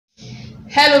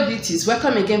Hello beauties,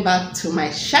 welcome again back to my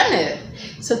channel.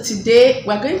 So today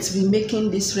we're going to be making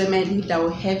this remedy that will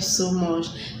help so much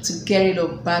to get rid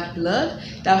of bad blood,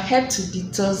 that will help to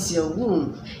detox your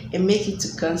womb and make it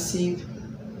to conceive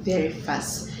very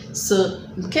fast. So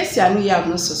in case you are new, you have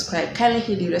not subscribed, kindly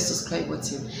hit the red subscribe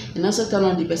button and also turn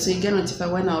on the bell so you get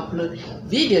notified when I upload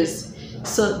videos.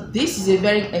 So this is a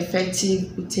very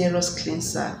effective uterus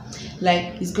cleanser.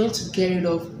 Like, it's going to get rid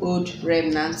of old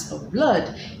remnants of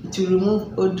blood. It will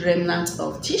remove old remnants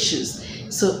of tissues.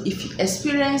 So if you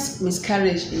experience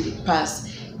miscarriage in the past,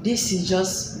 this is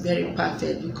just very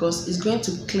perfect because it's going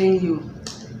to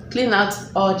clean out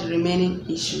all the remaining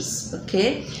issues.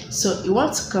 Okay, so you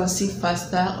want to conceive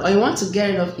faster, or you want to get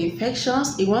rid of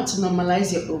infections, you want to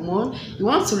normalize your hormone, you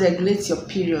want to regulate your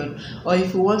period, or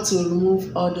if you want to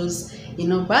remove all those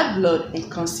bad blood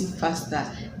and conceive faster,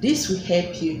 this will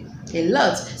help you a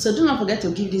lot. So do not forget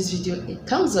to give this video a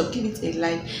thumbs up, give it a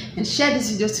like, and share this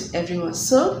video to everyone.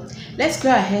 So let's go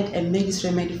ahead and make this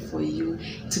remedy for you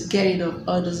to get rid of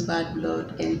all those bad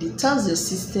blood and detox your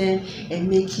system and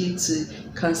make you to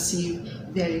conceive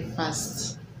very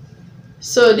fast.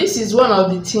 So this is one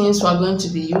of the things we're going to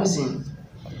be using.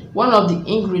 One of the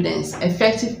ingredients,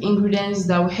 effective ingredients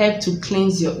that will help to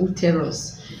cleanse your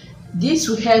uterus. This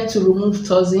will help to remove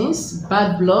toxins,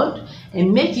 bad blood,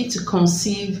 and make it to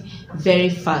conceive very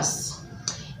fast.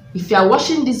 If you are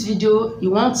watching this video,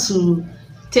 you want to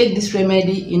take this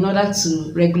remedy in order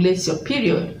to regulate your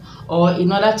period or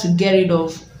in order to get rid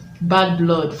of bad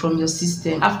blood from your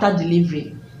system after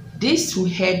delivery, this will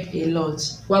help a lot.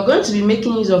 We are going to be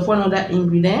making use of one other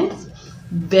ingredient,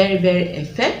 very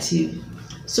effective.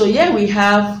 So here we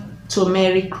have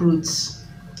turmeric roots.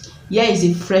 Here is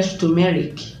a fresh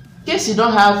turmeric. In case you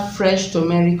don't have fresh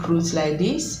turmeric roots like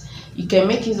this, you can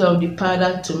make use of the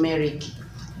powdered turmeric.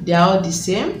 They are all the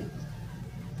same.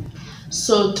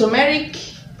 So turmeric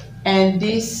and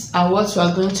this are what we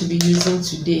are going to be using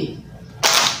today.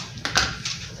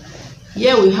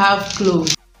 Here we have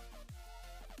cloves.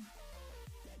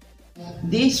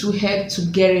 This will help to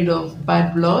get rid of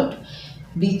bad blood.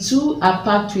 The two are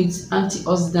packed with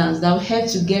antioxidants that will help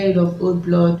to get rid of old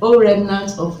blood, old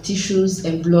remnants of tissues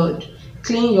and blood,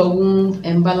 clean your womb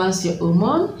and balance your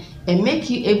hormone, and make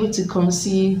you able to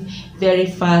conceive very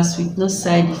fast with no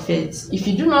side effects. If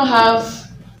you do not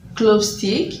have clove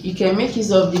stick, you can make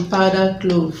use of the powdered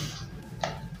clove,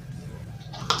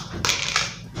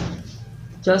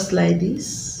 just like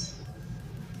this.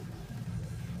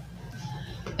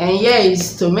 And here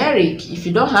is turmeric. If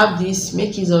you don't have this,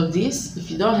 make use of this. If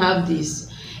you don't have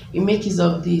this, you make use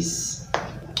of this.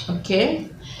 Okay,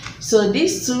 so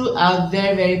these two are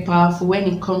very powerful when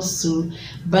it comes to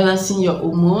balancing your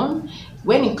hormone,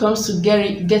 when it comes to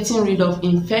getting rid of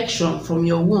infection from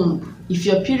your womb. If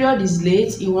your period is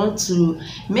late, you want to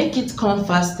make it come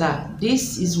faster,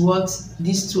 this is what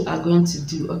these two are going to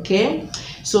do. Okay,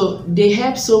 so they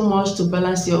help so much to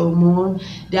balance your hormone.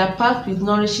 They are packed with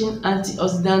nourishing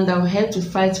antioxidants that will help to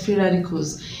fight free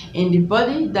radicals in the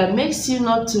body, that makes you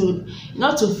not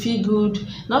to feel good,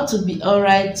 not to be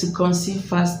alright to conceive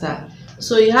faster.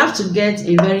 So you have to get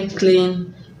a very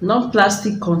clean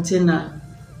non-plastic container,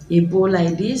 a bowl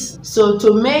like this. So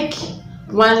to make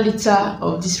 1 liter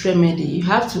of this remedy, you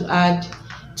have to add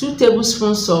 2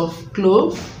 tablespoons of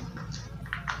clove,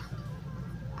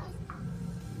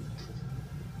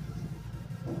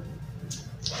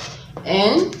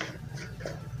 and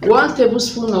 1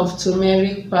 tablespoon of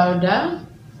turmeric powder,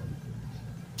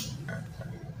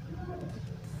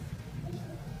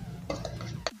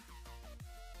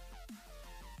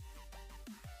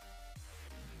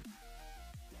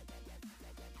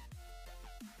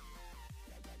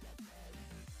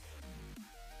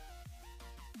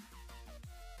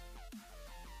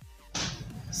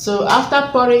 So after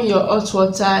pouring your hot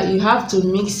water, you have to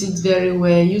mix it very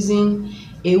well using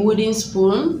a wooden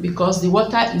spoon because the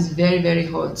water is very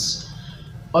hot,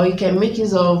 or you can make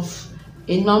use of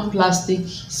a non-plastic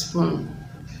spoon.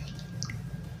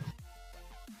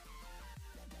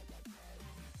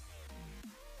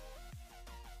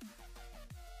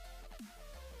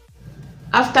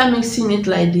 After mixing it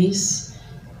like this,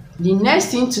 the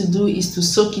next thing to do is to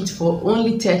soak it for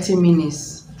only 30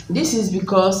 minutes. This is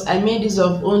because I made use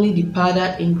of only the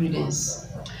powdered ingredients.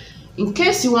 In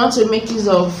case you want to make use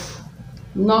of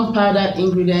non-powdered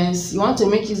ingredients, you want to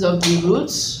make use of the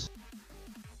roots.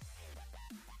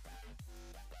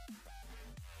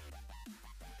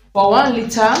 For 1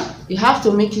 liter, you have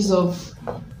to make use of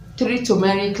 3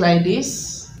 turmeric like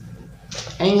this,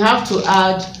 and you have to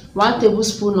add 1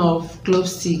 tablespoon of clove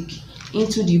stick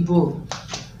into the bowl.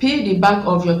 Peel the back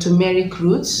of your turmeric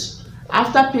roots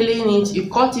After peeling it, you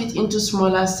cut it into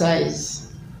smaller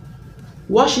size.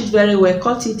 Wash it very well,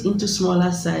 cut it into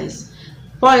smaller size.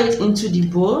 Pour it into the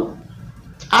bowl.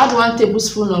 Add 1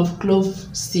 tablespoon of clove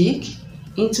stick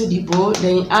into the bowl,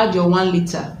 then you add your 1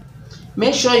 liter.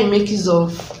 Make sure you make use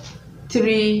of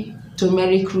 3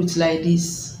 turmeric roots like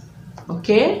this.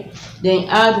 Okay, then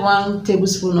add 1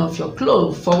 tablespoon of your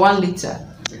clove for 1 liter.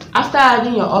 After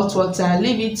adding your hot water,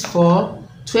 leave it for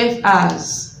 12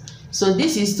 hours. So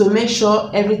this is to make sure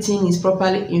everything is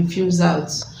properly infused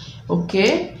out.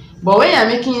 Okay, but when you are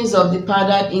making use of the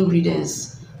powdered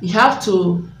ingredients, you have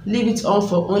to leave it on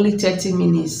for only 30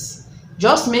 minutes.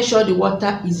 Just make sure the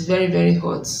water is very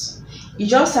hot. You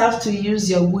just have to use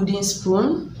your wooden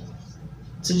spoon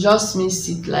to just mix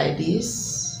it like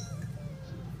this.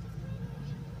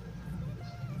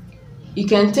 You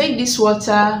can take this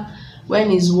water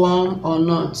when it's warm or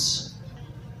not.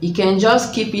 You can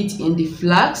just keep it in the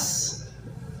flask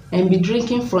and be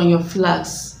drinking from your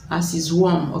flask as it's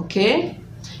warm. Okay,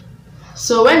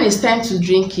 so when it's time to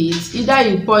drink it, either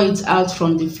you pour it out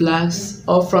from the flask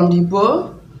or from the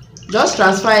bowl. Just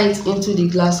transfer it into the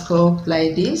glass cup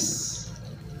like this.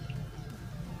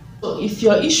 So if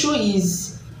your issue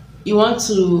is you want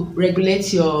to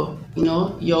regulate your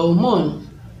your hormone,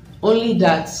 only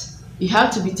that, you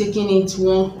have to be taking it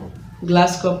 1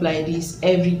 glass cup like this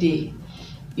every day.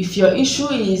 If your issue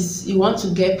is you want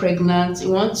to get pregnant,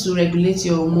 you want to regulate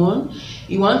your hormone,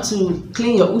 you want to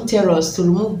clean your uterus to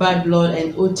remove bad blood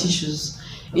and old tissues,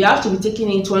 you have to be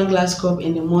taking it 1 glass cup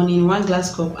in the morning, 1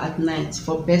 glass cup at night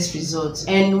for best results.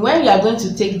 And when you are going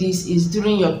to take this is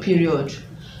during your period.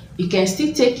 You can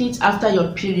still take it after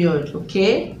your period.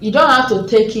 Okay, you don't have to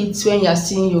take it when you are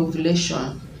seeing your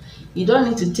ovulation. You don't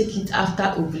need to take it after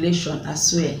ovulation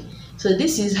as well. So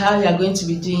this is how you are going to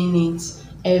be doing it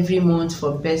every month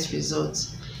for best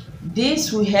results.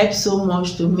 This will help so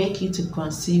much to make you to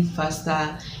conceive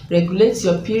faster, regulate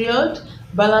your period,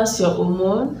 balance your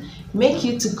hormone, make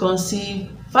you to conceive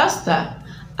faster.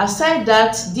 Aside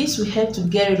that, this will help to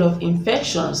get rid of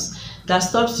infections that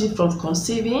stops you from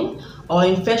conceiving, or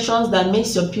infections that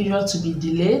makes your period to be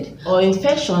delayed, or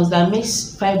infections that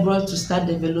makes fibroid to start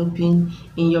developing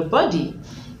in your body.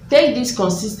 Take this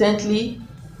consistently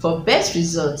for best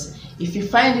results. If you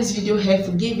find this video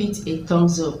helpful, give it a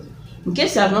thumbs up. In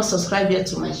case you have not subscribed yet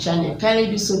to my channel, kindly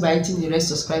do so by hitting the red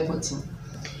subscribe button.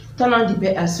 Turn on the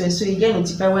bell as well so you get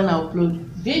notified when I upload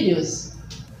videos.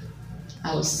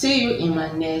 I will see you in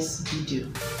my next video.